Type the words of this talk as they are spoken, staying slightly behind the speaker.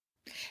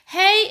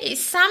Hey,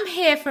 it's Sam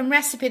here from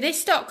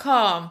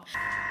RecipeThis.com.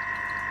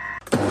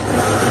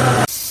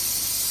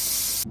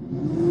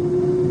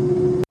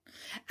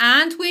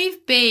 And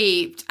we've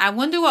beeped. I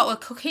wonder what we're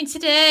cooking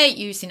today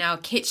using our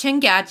kitchen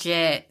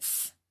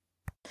gadgets.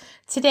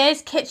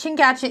 Today's Kitchen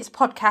Gadgets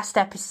podcast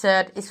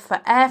episode is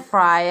for air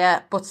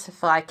fryer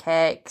butterfly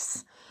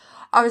cakes,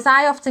 or as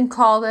I often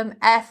call them,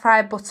 air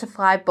fryer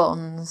butterfly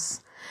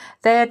buns.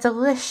 They are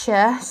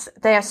delicious.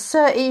 They are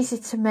so easy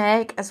to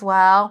make as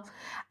well.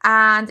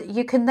 And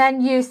you can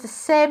then use the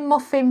same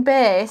muffin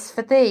base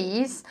for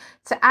these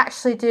to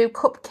actually do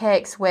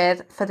cupcakes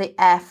with for the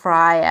air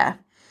fryer.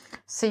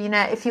 So,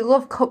 if you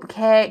love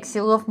cupcakes,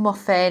 you love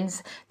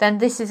muffins, then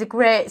this is a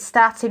great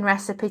starting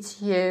recipe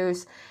to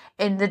use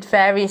in the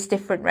various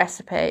different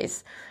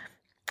recipes.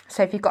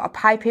 So if you've got a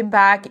piping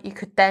bag, you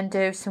could then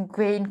do some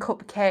green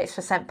cupcakes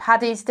for St.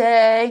 Paddy's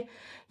Day.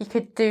 You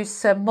could do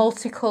some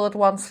multicoloured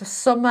ones for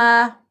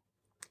summer.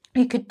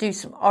 You could do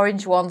some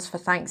orange ones for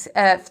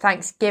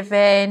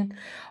Thanksgiving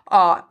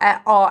or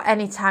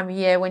any time of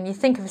year. When you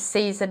think of a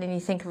season and you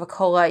think of a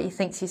colour, you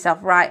think to yourself,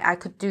 right, I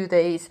could do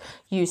these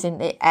using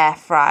the air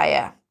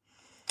fryer.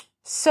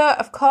 So,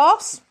 of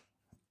course,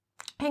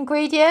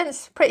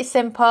 ingredients, pretty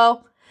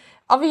simple.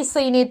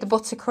 Obviously, you need the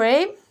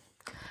buttercream.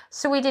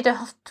 So we did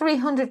a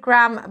 300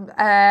 gram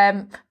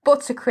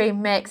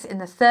buttercream mix in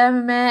the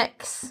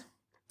Thermomix.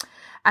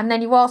 And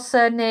then you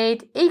also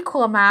need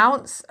equal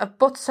amounts of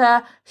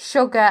butter,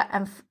 sugar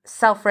and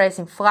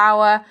self-raising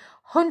flour,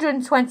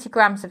 120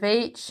 grams of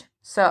each.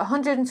 So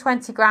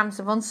 120 grams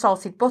of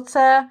unsalted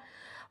butter,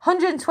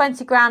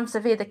 120 grams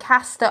of either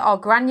caster or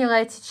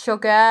granulated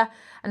sugar,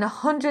 and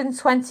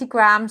 120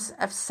 grams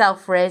of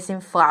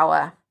self-raising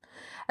flour.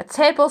 A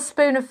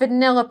tablespoon of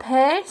vanilla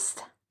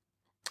paste,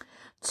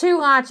 2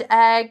 large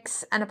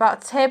eggs, and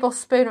about a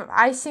tablespoon of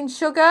icing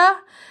sugar,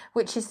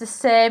 which is the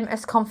same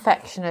as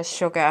confectioner's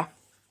sugar.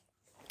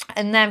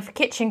 And then for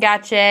kitchen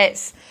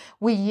gadgets,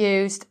 we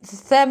used the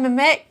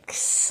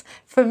Thermomix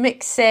for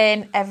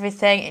mixing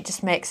everything. It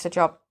just makes the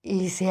job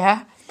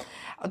easier.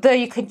 Although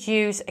you could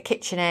use a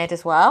KitchenAid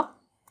as well.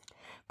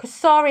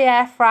 Cosori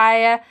air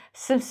fryer,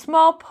 some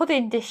small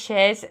pudding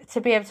dishes to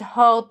be able to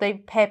hold the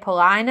paper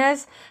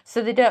liners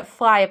so they don't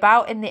fly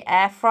about in the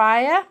air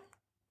fryer.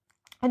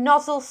 A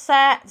nozzle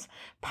set,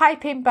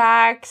 piping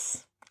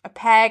bags, a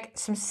peg,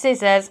 some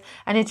scissors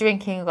and a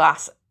drinking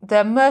glass.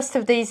 Most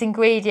of these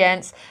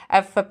ingredients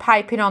are for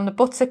piping on the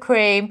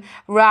buttercream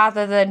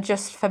rather than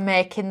just for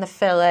making the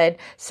filling.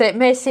 So it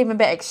may seem a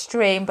bit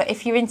extreme, but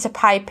if you're into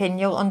piping,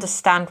 you'll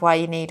understand why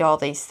you need all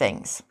these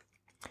things.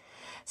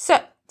 So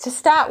to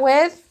start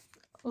with,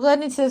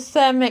 load into the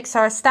Thermomix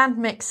or a stand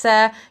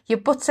mixer your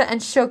butter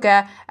and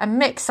sugar and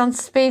mix on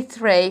speed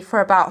 3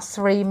 for about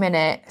 3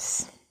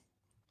 minutes.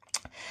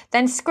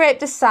 Then scrape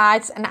the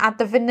sides and add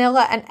the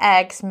vanilla and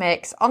eggs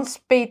mix on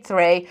speed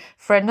 3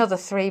 for another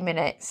 3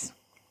 minutes.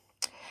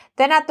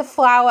 Then add the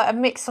flour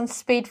and mix on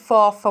speed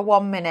 4 for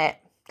 1 minute.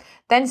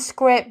 Then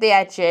scrape the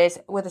edges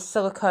with a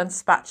silicone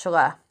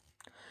spatula.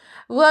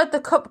 Load the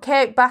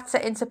cupcake batter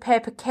into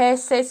paper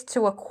cases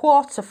to a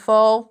quarter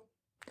full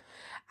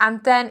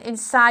and then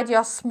inside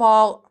your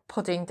small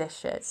pudding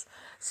dishes.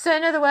 So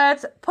in other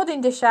words,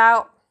 pudding dish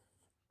out,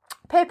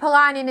 paper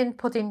lining in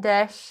pudding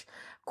dish,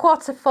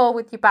 quarter full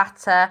with your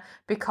batter,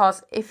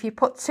 because if you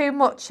put too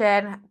much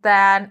in,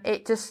 then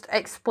it just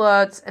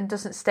explodes and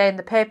doesn't stay in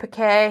the paper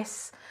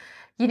case.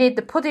 You need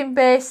the pudding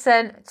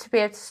basin to be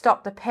able to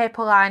stop the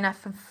paper liner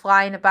from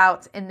flying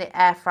about in the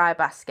air fryer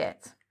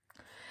basket.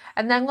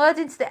 And then load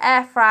into the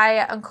air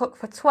fryer and cook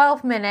for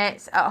 12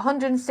 minutes at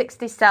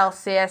 160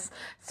 Celsius,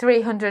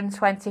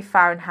 320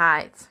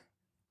 Fahrenheit.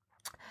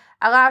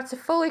 Allow it to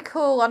fully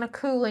cool on a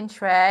cooling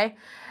tray.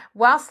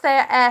 Whilst they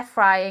are air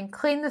frying,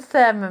 clean the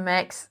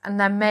Thermomix and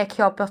then make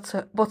your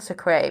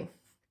buttercream.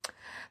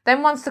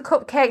 Then once the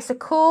cupcakes are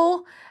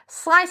cool,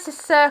 slice a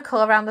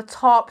circle around the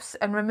tops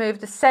and remove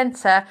the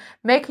centre,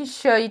 making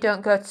sure you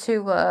don't go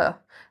too low.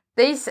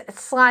 These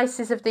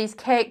slices of these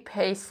cake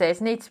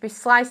pieces need to be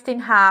sliced in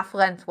half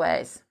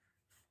lengthways.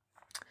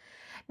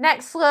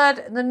 Next,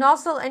 load the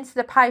nozzle into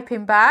the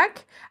piping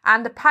bag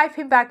and the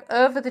piping bag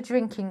over the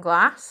drinking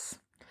glass.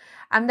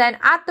 And then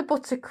add the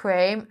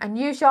buttercream and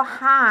use your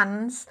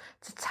hands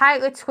to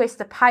tightly twist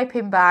the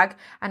piping bag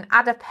and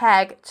add a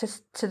peg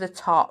to the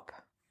top.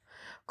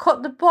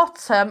 Cut the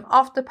bottom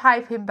off the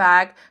piping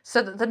bag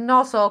so that the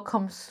nozzle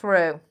comes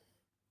through.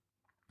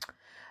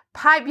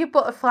 Pipe your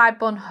butterfly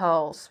bun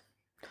holes.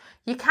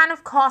 You can,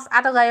 of course,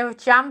 add a layer of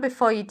jam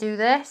before you do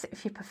this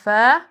if you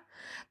prefer.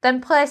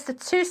 Then place the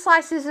 2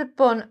 slices of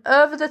bun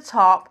over the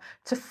top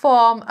to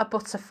form a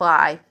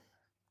butterfly.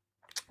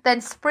 Then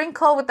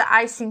sprinkle with the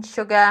icing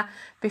sugar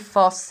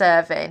before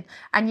serving.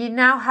 And you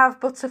now have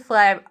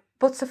butterfly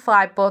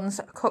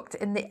buns cooked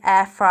in the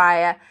air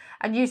fryer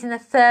and using the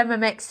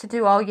Thermomix to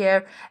do all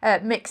your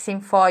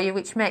mixing for you,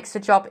 which makes the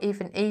job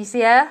even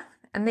easier.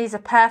 And these are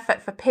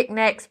perfect for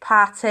picnics,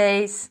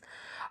 parties,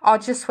 or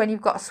just when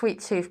you've got a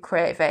sweet tooth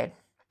craving.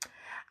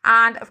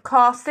 And of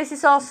course, this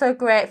is also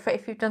great for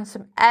if you've done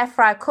some air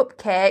fry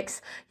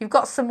cupcakes, you've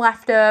got some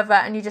left over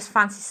and you just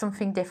fancy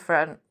something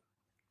different.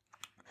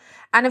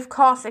 And of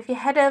course, if you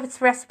head over to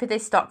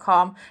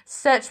recipethis.com,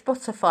 search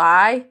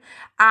butterfly,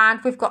 and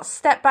we've got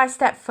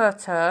step-by-step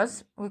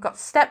photos. We've got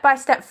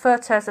step-by-step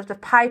photos of the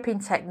piping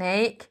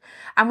technique,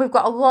 and we've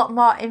got a lot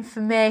more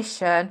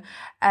information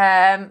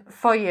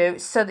for you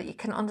so that you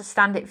can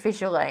understand it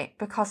visually,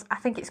 because I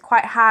think it's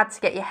quite hard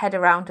to get your head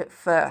around at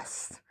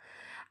first.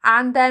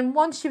 And then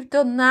once you've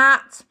done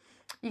that,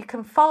 you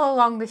can follow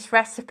along this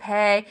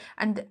recipe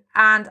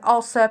and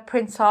also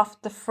print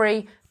off the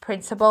free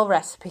printable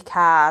recipe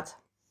card.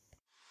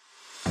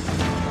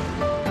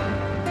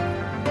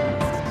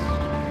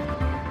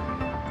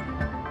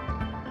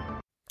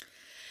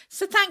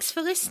 So thanks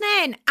for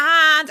listening,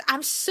 and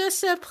I'm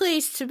so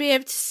pleased to be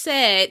able to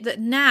say that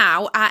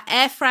now our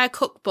air fryer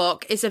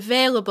cookbook is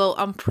available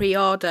on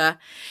pre-order.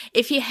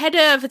 If you head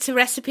over to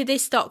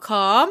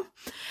recipethis.com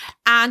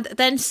and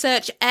then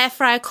search air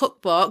fryer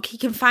cookbook, you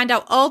can find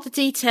out all the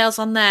details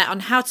on there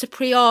on how to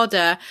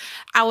pre-order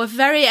our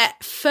very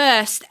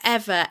first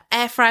ever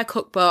air fryer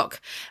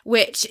cookbook,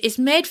 which is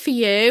made for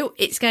you.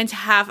 It's going to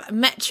have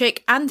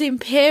metric and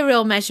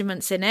imperial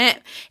measurements in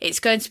it. It's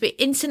going to be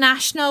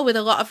international with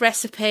a lot of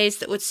recipes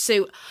that would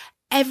suit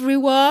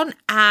everyone,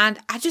 and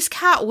I just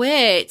can't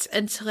wait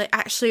until it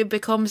actually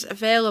becomes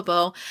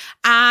available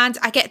and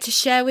I get to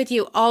share with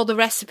you all the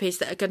recipes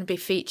that are going to be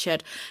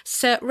featured.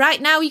 So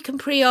right now you can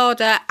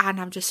pre-order, and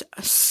I'm just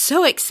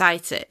so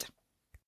excited.